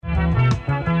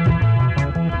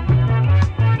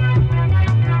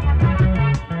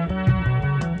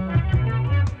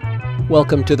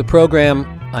Welcome to the program.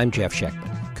 I'm Jeff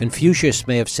Schechtman. Confucius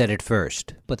may have said it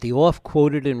first, but the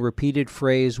oft-quoted and repeated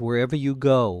phrase, wherever you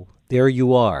go, there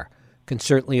you are, can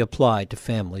certainly apply to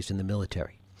families in the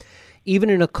military. Even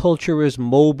in a culture as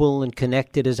mobile and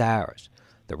connected as ours,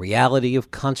 the reality of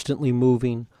constantly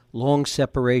moving, long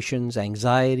separations,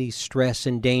 anxiety, stress,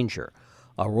 and danger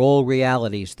are all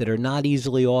realities that are not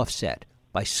easily offset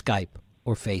by Skype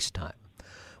or FaceTime.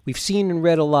 We've seen and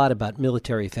read a lot about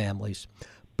military families,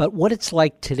 but what it's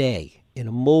like today in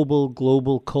a mobile,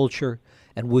 global culture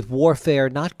and with warfare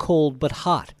not cold but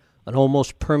hot, an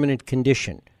almost permanent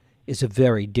condition, is a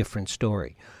very different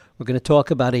story. We're going to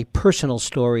talk about a personal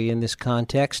story in this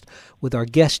context with our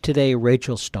guest today,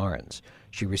 Rachel Starnes.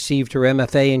 She received her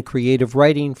MFA in creative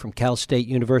writing from Cal State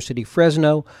University,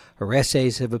 Fresno. Her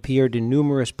essays have appeared in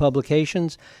numerous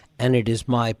publications, and it is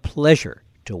my pleasure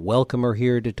to welcome her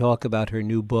here to talk about her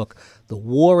new book, The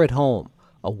War at Home,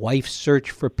 A Wife's Search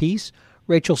for Peace.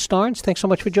 Rachel Starnes, thanks so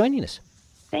much for joining us.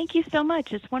 Thank you so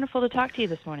much. It's wonderful to talk to you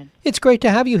this morning. It's great to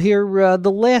have you here.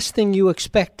 The last thing you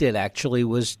expected, actually,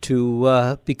 was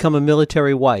to become a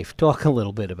military wife. Talk a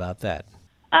little bit about that.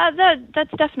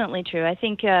 That's definitely true. I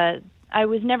think I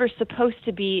was never supposed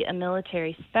to be a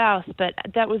military spouse, but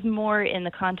that was more in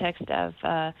the context of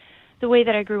the way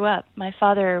that I grew up. My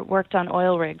father worked on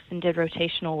oil rigs and did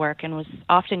rotational work and was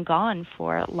often gone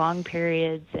for long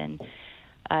periods, and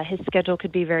his schedule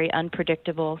could be very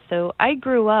unpredictable. So I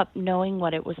grew up knowing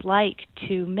what it was like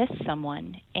to miss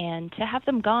someone and to have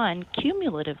them gone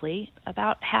cumulatively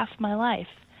about half my life.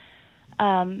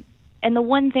 And the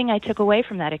one thing I took away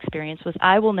from that experience was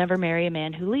I will never marry a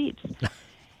man who leaves.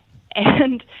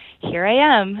 And here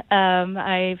I am.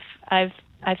 I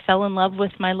fell in love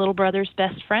with my little brother's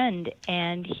best friend,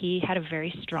 and he had a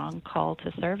very strong call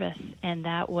to service, and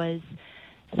that was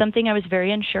something I was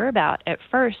very unsure about at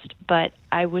first, but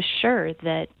I was sure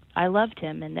that I loved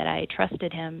him and that I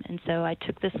trusted him, and so I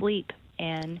took this leap,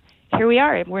 and here we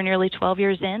are. We're nearly 12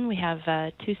 years in. We have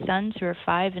two sons who are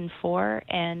 5 and 4,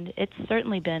 and it's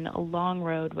certainly been a long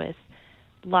road with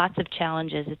lots of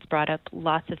challenges. It's brought up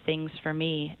lots of things for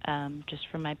me, just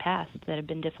from my past, that have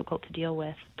been difficult to deal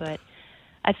with, but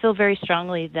I feel very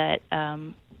strongly that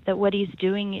that what he's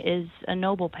doing is a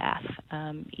noble path,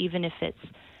 even if it's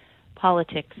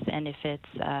politics and if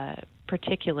it's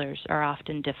particulars are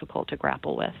often difficult to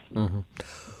grapple with. Mm-hmm.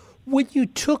 When you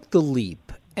took the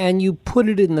leap and you put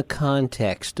it in the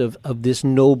context of this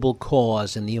noble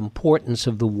cause and the importance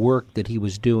of the work that he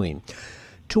was doing,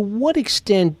 to what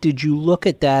extent did you look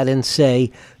at that and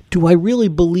say, do I really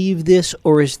believe this,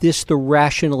 or is this the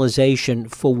rationalization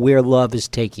for where love is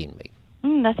taking me?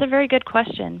 That's a very good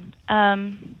question.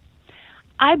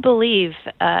 I believe,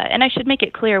 and I should make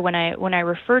it clear when I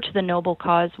refer to the noble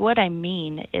cause, what I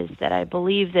mean is that I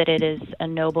believe that it is a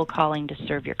noble calling to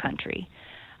serve your country.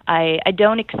 I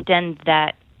don't extend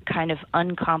that kind of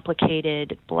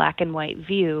uncomplicated black and white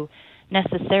view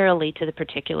necessarily to the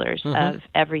particulars of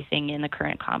everything in the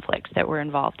current conflicts that we're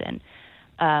involved in.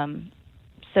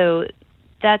 So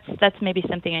that's maybe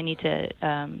something I need to,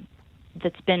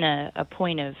 that's been a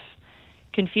point of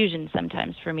confusion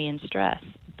sometimes for me and stress.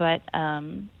 But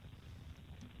I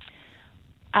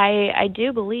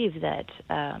do believe that,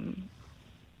 that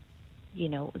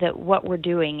what we're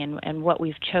doing and what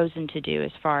we've chosen to do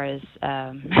as far as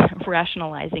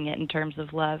rationalizing it in terms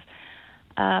of love,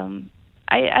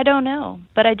 I don't know.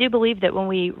 But I do believe that when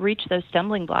we reach those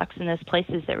stumbling blocks and those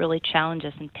places that really challenge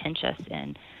us and pinch us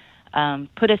and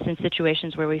put us in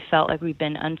situations where we felt like we've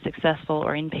been unsuccessful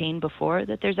or in pain before,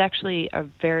 that there's actually a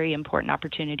very important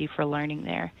opportunity for learning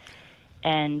there.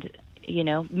 And,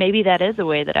 maybe that is a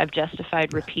way that I've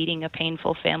justified repeating a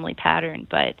painful family pattern,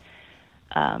 but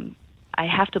I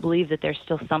have to believe that there's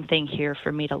still something here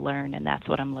for me to learn, and that's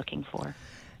what I'm looking for.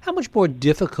 How much more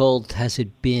difficult has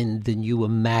it been than you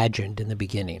imagined in the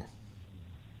beginning?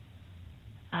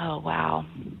 Oh, wow.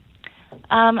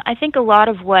 I think a lot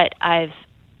of what I've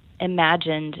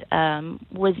imagined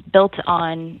was built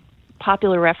on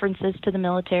popular references to the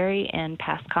military and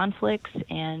past conflicts,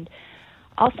 and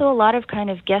also a lot of kind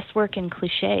of guesswork and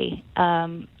cliche.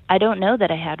 I don't know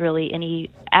that I had really any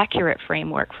accurate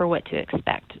framework for what to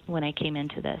expect when I came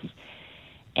into this.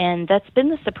 And that's been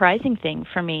the surprising thing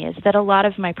for me, is that a lot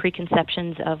of my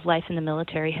preconceptions of life in the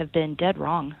military have been dead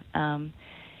wrong.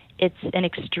 It's an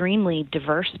extremely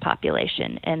diverse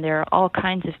population, and there are all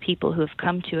kinds of people who have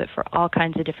come to it for all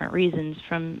kinds of different reasons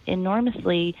from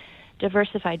enormously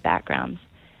diversified backgrounds.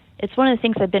 It's one of the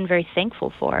things I've been very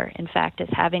thankful for, in fact, is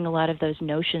having a lot of those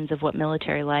notions of what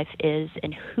military life is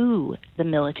and who the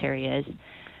military is.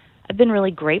 I've been really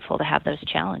grateful to have those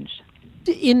challenged.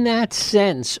 In that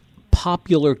sense,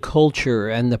 popular culture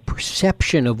and the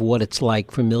perception of what it's like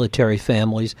for military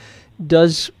families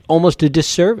does almost a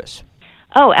disservice.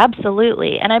 Oh,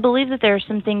 absolutely. And I believe that there are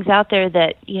some things out there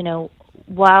that,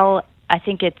 while I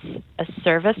think it's a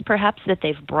service perhaps that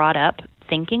they've brought up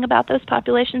thinking about those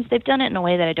populations, they've done it in a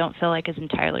way that I don't feel like is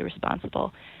entirely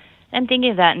responsible. I'm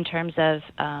thinking of that in terms of,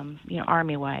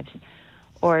 Army Wives,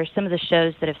 or some of the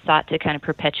shows that have sought to kind of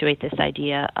perpetuate this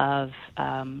idea of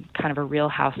kind of a Real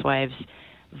Housewives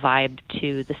vibe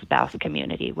to the spouse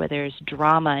community, where there's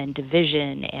drama and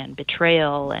division and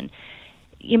betrayal, and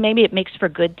maybe it makes for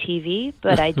good TV,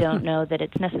 but I don't know that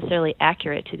it's necessarily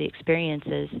accurate to the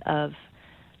experiences of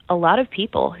a lot of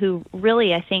people who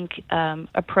really, I think,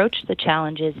 approach the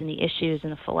challenges and the issues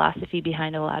and the philosophy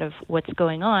behind a lot of what's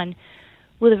going on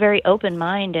with a very open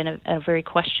mind and a very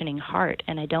questioning heart,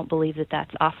 and I don't believe that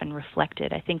that's often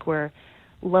reflected. I think we're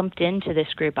lumped into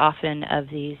this group often of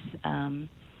these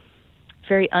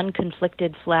very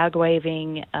unconflicted,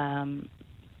 flag-waving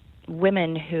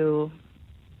women who,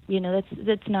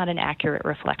 that's not an accurate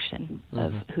reflection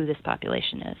of who this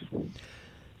population is.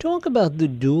 Talk about the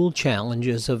dual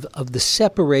challenges of the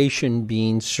separation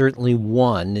being certainly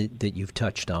one that you've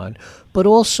touched on, but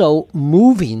also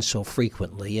moving so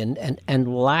frequently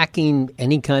and lacking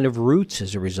any kind of roots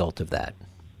as a result of that.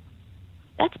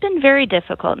 That's been very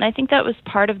difficult, and I think that was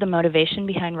part of the motivation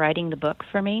behind writing the book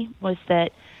for me, was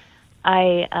that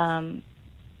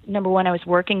number one, I was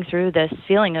working through this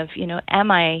feeling of,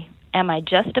 am I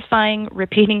justifying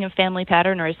repeating a family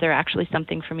pattern, or is there actually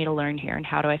something for me to learn here, and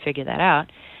how do I figure that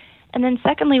out? And then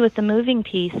secondly, with the moving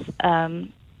piece,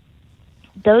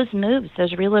 those moves,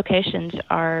 those relocations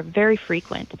are very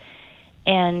frequent,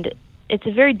 and it's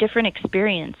a very different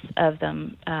experience of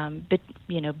them. But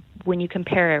when you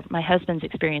compare my husband's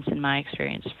experience and my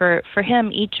experience, for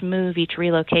him, each move, each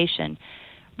relocation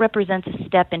represents a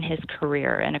step in his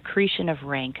career, an accretion of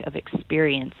rank, of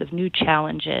experience, of new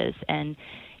challenges, and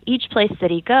each place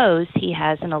that he goes, he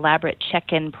has an elaborate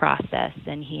check-in process,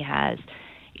 and he has,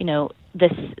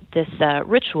 this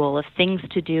ritual of things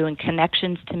to do and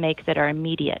connections to make that are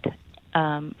immediate.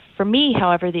 For me,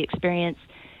 however, the experience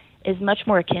is much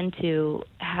more akin to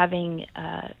having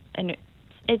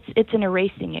it's an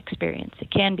erasing experience.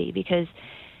 It can be, because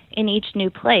in each new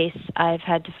place, I've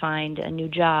had to find a new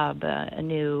job, a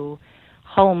new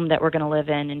home that we're going to live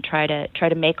in, and try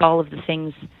to make all of the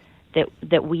things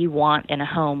that we want in a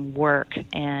home work,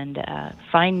 and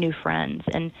find new friends.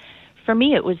 And for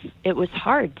me, it was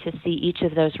hard to see each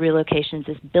of those relocations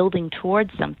as building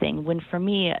towards something, when for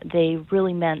me they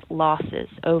really meant losses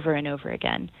over and over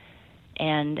again.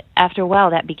 And after a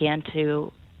while,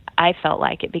 I felt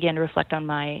like it began to reflect on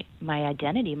my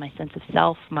identity, my sense of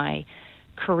self, my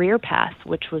career path,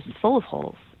 which was full of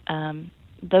holes.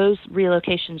 Those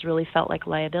relocations really felt like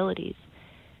liabilities.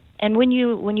 And when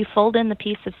you fold in the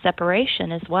piece of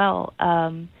separation as well,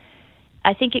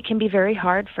 I think it can be very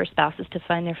hard for spouses to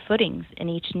find their footings in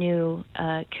each new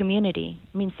community.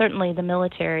 I mean, certainly the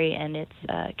military and its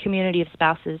community of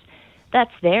spouses,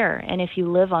 that's there. And if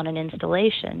you live on an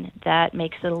installation, that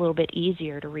makes it a little bit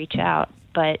easier to reach out.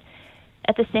 But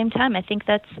at the same time, I think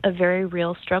that's a very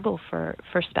real struggle for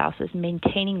spouses,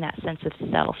 maintaining that sense of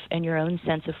self and your own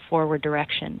sense of forward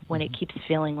direction when it keeps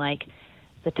feeling like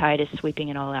the tide is sweeping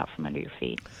it all out from under your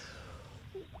feet.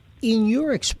 In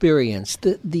your experience,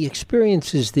 the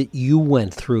experiences that you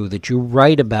went through, that you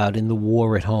write about in The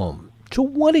War at Home, to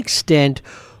what extent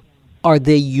are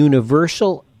they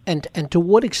universal, and to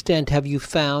what extent have you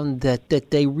found that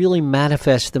they really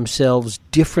manifest themselves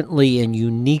differently and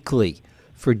uniquely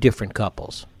for different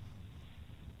couples?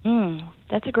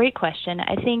 That's a great question.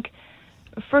 I think,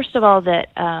 first of all, that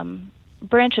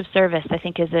branch of service, I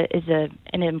think, is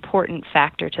an important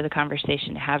factor to the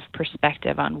conversation, to have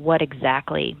perspective on what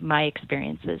exactly my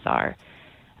experiences are.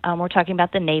 We're talking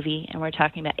about the Navy, and we're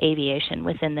talking about aviation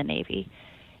within the Navy.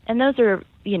 And those are,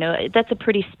 that's a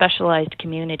pretty specialized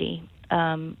community.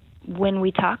 When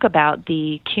we talk about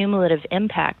the cumulative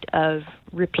impact of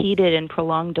repeated and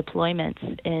prolonged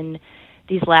deployments in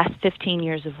these last 15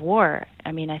 years of war,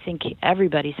 I mean, I think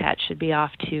everybody's hat should be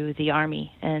off to the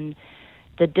Army and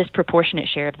the disproportionate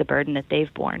share of the burden that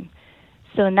they've borne.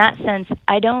 So in that sense,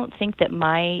 I don't think that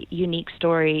my unique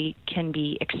story can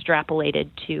be extrapolated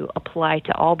to apply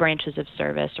to all branches of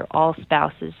service or all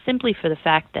spouses, simply for the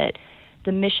fact that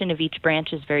the mission of each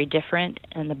branch is very different,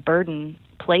 and the burden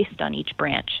placed on each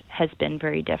branch has been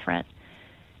very different.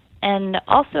 And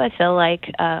also, I feel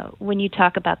like when you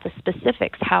talk about the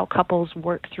specifics, how couples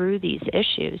work through these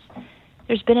issues,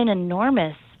 there's been an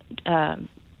enormous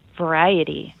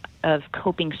variety of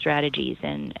coping strategies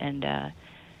and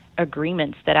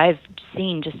agreements that I've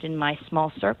seen just in my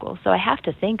small circle. So I have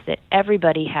to think that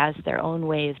everybody has their own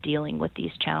way of dealing with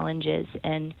these challenges,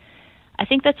 and I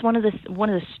think that's one of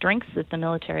the strengths that the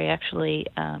military actually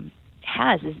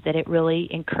has, is that it really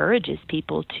encourages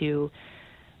people to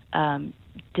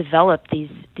develop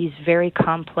these very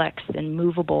complex and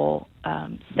movable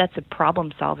sets of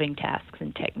problem-solving tasks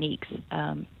and techniques.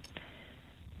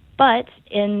 But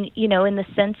in the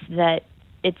sense that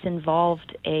it's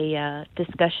involved a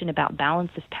discussion about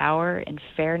balance of power and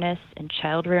fairness and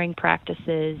child-rearing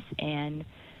practices and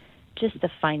just the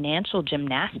financial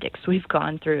gymnastics we've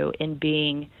gone through in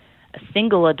being a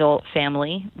single adult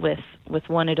family with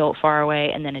one adult far away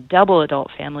and then a double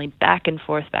adult family back and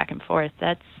forth.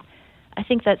 I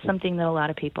think that's something that a lot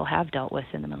of people have dealt with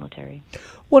in the military.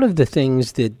 One of the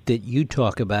things that you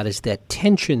talk about is that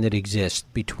tension that exists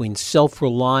between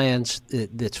self-reliance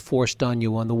that's forced on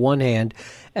you on the one hand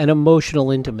and emotional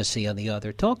intimacy on the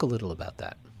other. Talk a little about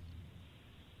that.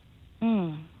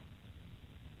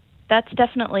 That's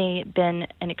definitely been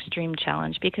an extreme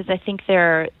challenge, because I think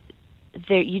there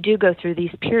you do go through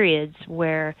these periods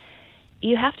where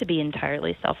you have to be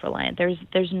entirely self-reliant.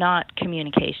 There's not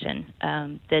communication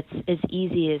that's as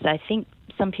easy as I think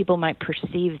some people might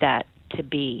perceive that to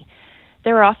be.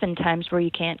 There are often times where you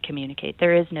can't communicate.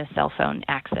 There is no cell phone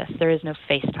access. There is no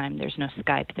FaceTime. There's no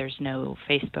Skype. There's no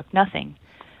Facebook. Nothing.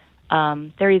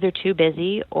 They're either too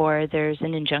busy or there's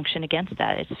an injunction against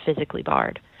that. It's physically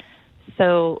barred.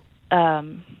 So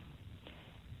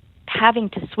having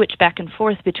to switch back and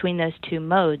forth between those two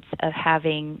modes of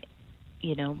having,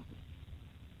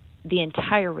 the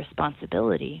entire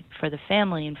responsibility for the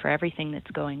family and for everything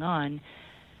that's going on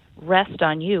rest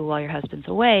on you while your husband's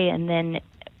away, and then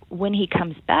when he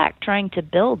comes back, trying to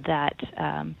build that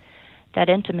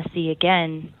intimacy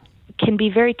again can be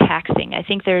very taxing. I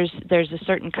think there's a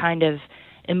certain kind of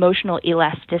emotional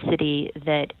elasticity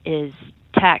that is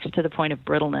taxed to the point of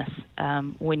brittleness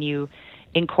when you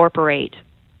incorporate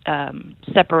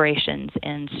separations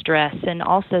and stress, and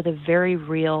also the very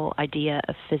real idea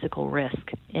of physical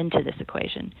risk into this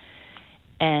equation.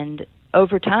 And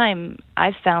over time,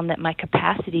 I've found that my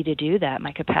capacity to do that,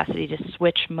 my capacity to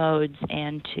switch modes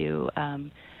and to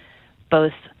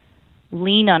both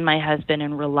lean on my husband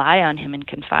and rely on him and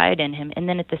confide in him, and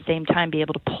then at the same time be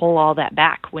able to pull all that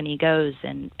back when he goes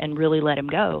and really let him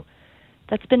go,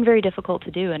 that's been very difficult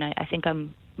to do, and I think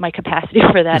my capacity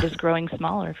for that is growing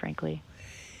smaller, frankly.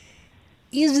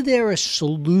 Is there a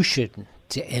solution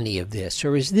to any of this,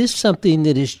 or is this something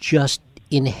that is just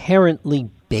inherently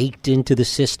baked into the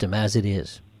system as it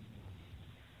is?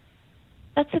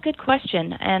 That's a good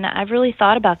question, and I've really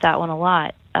thought about that one a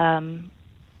lot.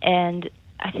 And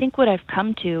I think what I've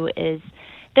come to is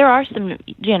there's some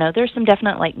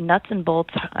definite nuts and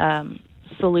bolts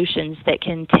solutions that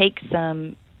can take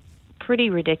some pretty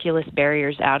ridiculous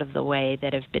barriers out of the way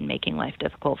that have been making life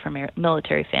difficult for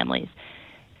military families.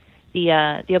 The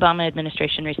Obama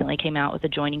administration recently came out with a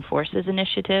Joining Forces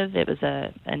initiative. It was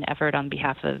an effort on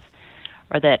behalf of,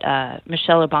 or that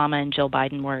Michelle Obama and Jill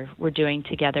Biden were doing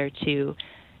together to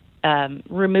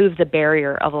remove the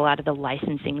barrier of a lot of the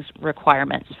licensing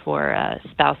requirements for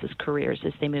spouses' careers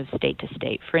as they move state to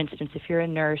state. For instance, if you're a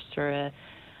nurse or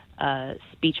a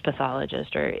speech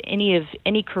pathologist or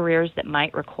any careers that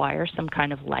might require some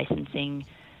kind of licensing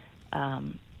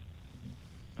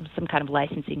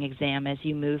exam as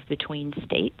you move between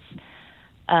states.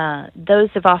 Those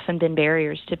have often been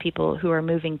barriers to people who are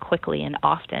moving quickly and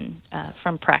often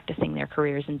from practicing their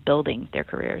careers and building their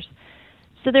careers.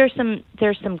 So there's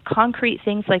some concrete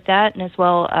things like that, and as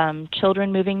well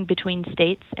children moving between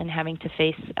states and having to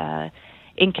face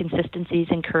inconsistencies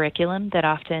in curriculum that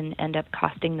often end up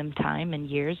costing them time and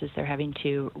years as they're having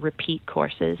to repeat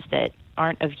courses that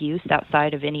aren't of use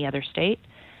outside of any other state.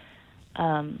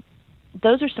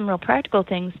 Those are some real practical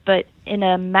things, but in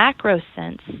a macro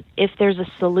sense, if there's a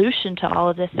solution to all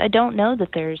of this, I don't know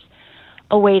that there's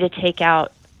a way to take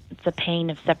out the pain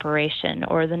of separation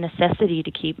or the necessity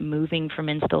to keep moving from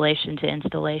installation to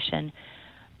installation.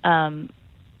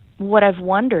 What I've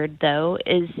wondered, though,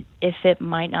 is if it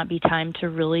might not be time to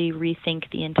really rethink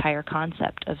the entire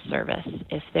concept of service.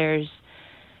 If there's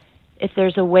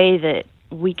a way that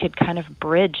we could kind of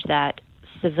bridge that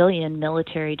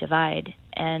civilian-military divide.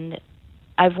 And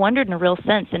I've wondered in a real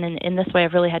sense, and in this way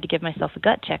I've really had to give myself a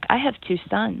gut check. I have 2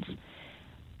 sons,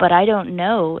 but I don't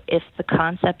know if the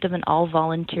concept of an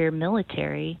all-volunteer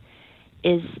military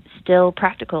is still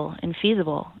practical and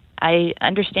feasible. I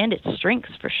understand its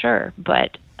strengths for sure,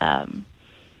 but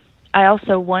I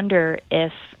also wonder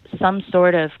if some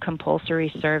sort of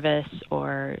compulsory service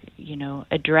or,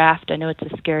 a draft, I know it's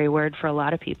a scary word for a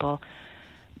lot of people,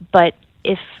 but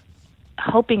if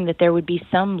hoping that there would be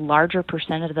some larger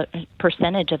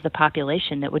percentage of the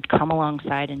population that would come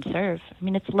alongside and serve. I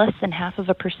mean, it's less than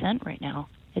 0.5% right now.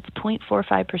 It's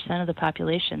 0.45% of the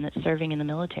population that's serving in the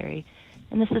military,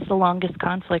 and this is the longest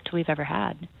conflict we've ever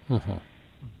had. Mm-hmm.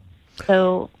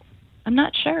 So I'm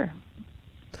not sure.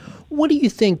 What do you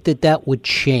think that would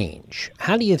change?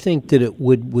 How do you think that it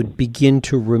would begin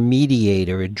to remediate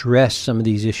or address some of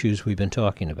these issues we've been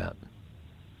talking about?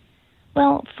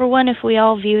 Well, for one, if we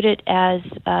all viewed it as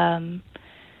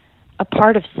a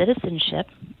part of citizenship,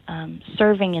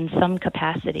 serving in some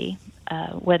capacity,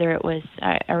 whether it was,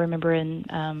 I remember in,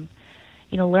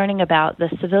 learning about the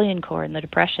civilian corps in the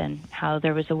Depression, how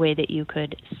there was a way that you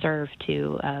could serve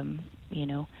to,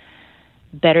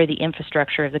 better the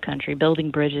infrastructure of the country,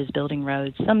 building bridges, building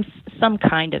roads, some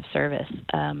kind of service.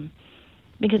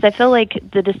 Because I feel like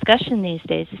the discussion these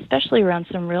days, especially around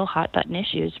some real hot-button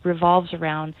issues, revolves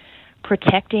around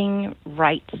protecting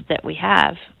rights that we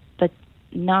have, but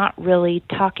not really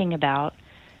talking about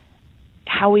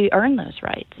how we earn those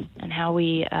rights and how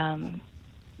we,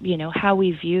 how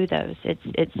we view those.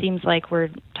 It seems like we're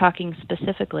talking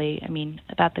specifically,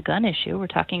 about the gun issue. We're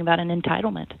talking about an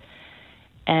entitlement.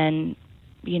 And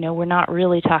we're not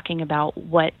really talking about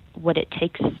what it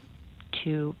takes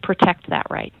to protect that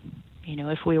right.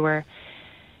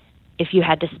 If you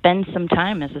had to spend some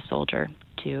time as a soldier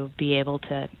to be able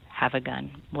to have a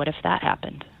gun, what if that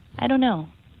happened? I don't know.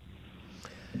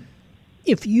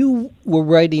 If you were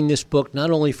writing this book not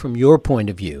only from your point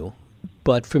of view,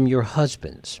 but from your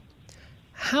husband's,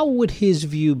 how would his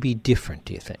view be different,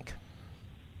 do you think?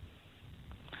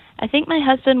 I think my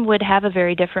husband would have a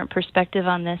very different perspective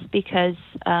on this because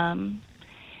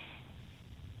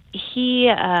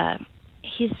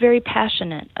he's very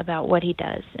passionate about what he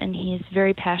does, and he's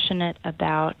very passionate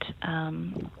about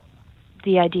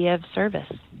the idea of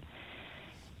service.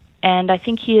 And I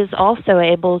think he is also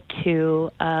able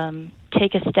to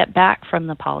take a step back from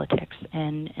the politics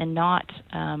and not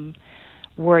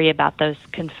worry about those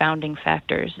confounding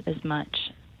factors as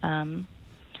much.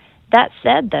 That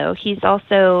said, though, he's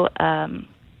also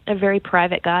a very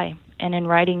private guy, and in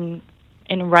writing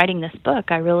this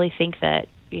book, I really think that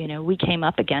we came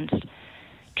up against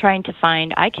trying to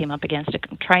find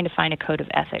a code of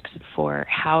ethics for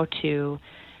how to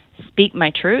speak my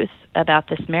truth about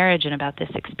this marriage and about this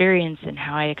experience and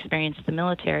how I experienced the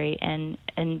military, and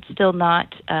still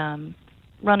not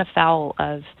run afoul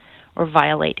of or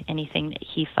violate anything that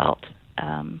he felt.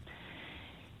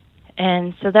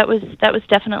 And so that was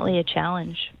definitely a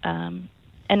challenge.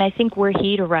 And I think were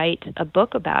he to write a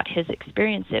book about his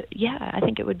experience, I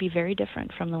think it would be very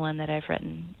different from the one that I've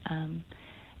written.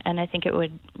 And I think it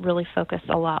would really focus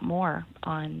a lot more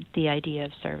on the idea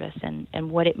of service and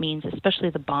what it means, especially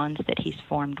the bonds that he's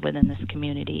formed within this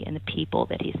community and the people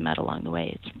that he's met along the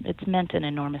way. It's meant an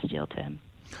enormous deal to him.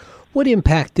 What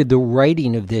impact did the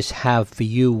writing of this have for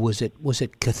you? Was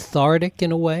it cathartic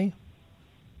in a way?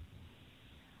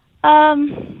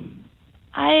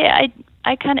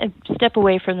 I kind of step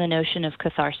away from the notion of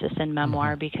catharsis in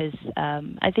memoir because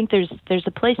I think there's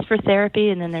a place for therapy,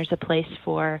 and then there's a place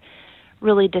for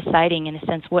really deciding, in a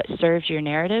sense, what serves your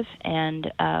narrative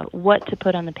and what to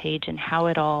put on the page and how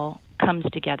it all comes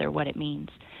together, what it means.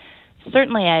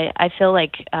 Certainly, I feel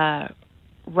like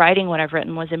writing what I've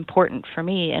written was important for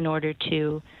me in order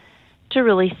to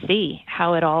really see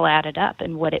how it all added up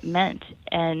and what it meant,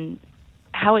 and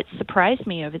how it surprised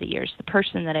me over the years, the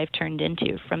person that I've turned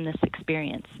into from this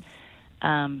experience,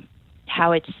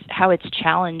 how it's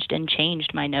challenged and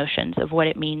changed my notions of what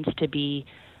it means to be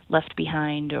left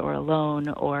behind or alone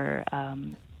or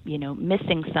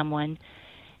missing someone,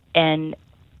 and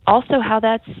also how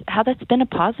that's been a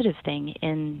positive thing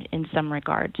in some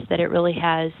regards, that it really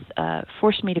has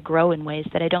forced me to grow in ways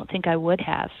that I don't think I would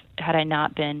have had I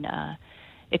not been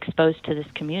exposed to this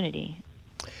community.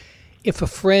 If a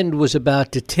friend was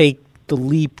about to take the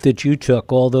leap that you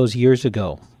took all those years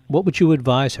ago, what would you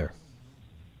advise her?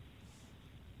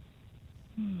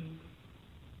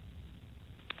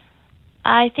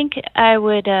 I think I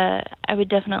would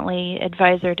definitely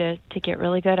advise her to get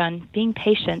really good on being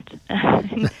patient,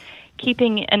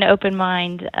 keeping an open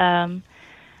mind.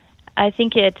 I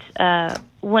think it's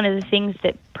one of the things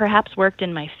that perhaps worked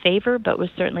in my favor, but was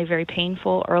certainly very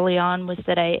painful early on, was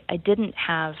that I didn't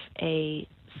have a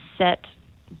set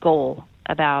goal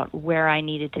about where I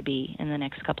needed to be in the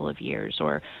next couple of years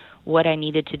or what I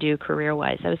needed to do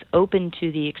career-wise. I was open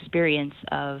to the experience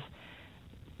of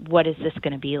what is this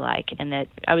going to be like, and that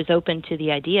I was open to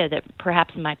the idea that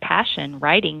perhaps my passion,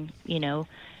 writing,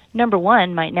 number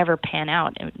one, might never pan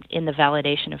out in the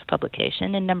validation of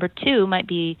publication, and number two, might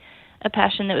be a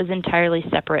passion that was entirely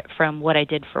separate from what I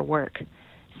did for work.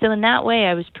 So in that way,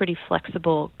 I was pretty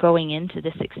flexible going into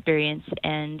this experience,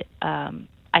 and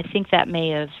I think that may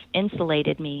have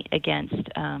insulated me against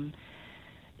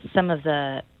some of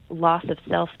the loss of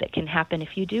self that can happen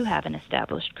if you do have an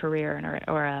established career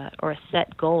or a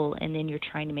set goal, and then you're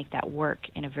trying to make that work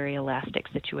in a very elastic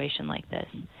situation like this.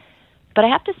 But I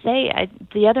have to say,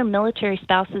 the other military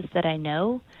spouses that I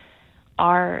know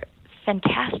are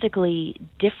fantastically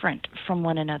different from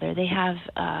one another. They have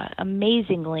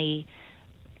amazingly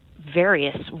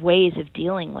various ways of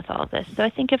dealing with all this. So I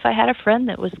think if I had a friend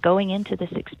that was going into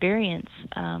this experience,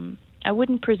 I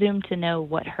wouldn't presume to know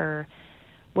what her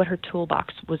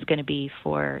toolbox was going to be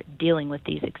for dealing with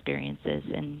these experiences,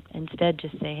 and instead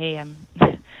just say, hey,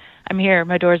 I'm here,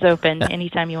 my door's open,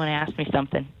 anytime you want to ask me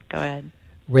something, go ahead.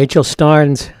 Rachel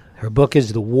Starnes, her book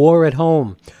is The War at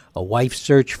Home, A Wife's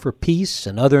Search for Peace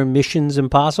and Other Missions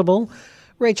Impossible.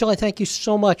 Rachel, I thank you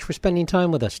so much for spending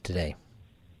time with us today.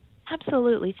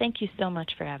 Absolutely. Thank you so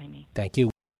much for having me. Thank you.